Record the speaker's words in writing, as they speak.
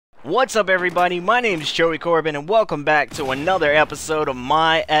What's up, everybody? My name is Joey Corbin, and welcome back to another episode of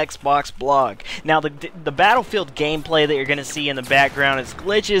my Xbox blog. Now, the Battlefield gameplay that you're going to see in the background is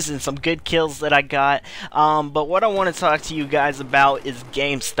glitches and some good kills that I got. But what I want to talk to you guys about is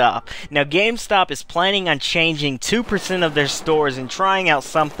GameStop. Now, GameStop is planning on changing 2% of their stores and trying out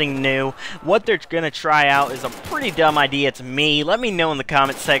something new. What they're going to try out is a pretty dumb idea to me. Let me know in the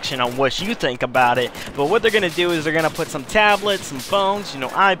comment section on what you think about it. But what they're going to do is they're going to put some tablets, some phones,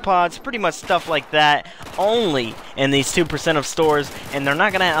 iPods, pretty much stuff like that, only in these 2% of stores, and they're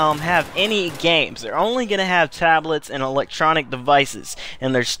not gonna have any games. They're only gonna have tablets and electronic devices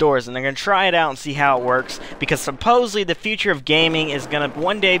in their stores, and they're gonna try it out and see how it works, because supposedly the future of gaming is gonna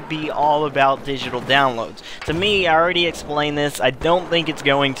one day be all about digital downloads. To me, I already explained this. I don't think it's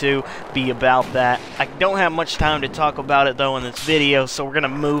going to be about that. I don't have much time to talk about it though in this video, so we're gonna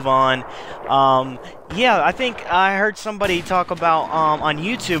move on. Yeah, I think I heard somebody talk about on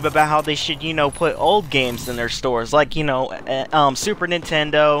YouTube about how they should, put old games in their stores, like, Super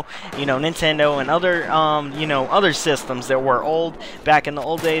Nintendo, Nintendo and other, other systems that were old back in the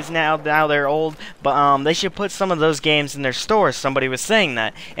old days. Now they're old, but they should put some of those games in their stores. Somebody was saying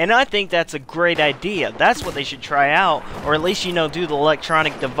that, and I think that's a great idea. That's what they should try out, or at least, do the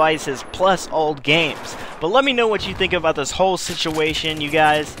electronic devices plus old games. But let me know what you think about this whole situation, you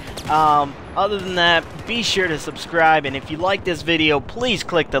guys. Other than that, be sure to subscribe, and if you like this video, please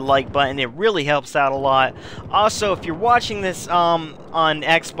click the like button. It really helps out a lot. Also, if you're watching this on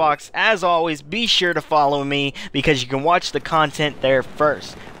Xbox, as always, be sure to follow me, because you can watch the content there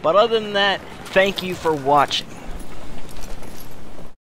first. But other than that, thank you for watching.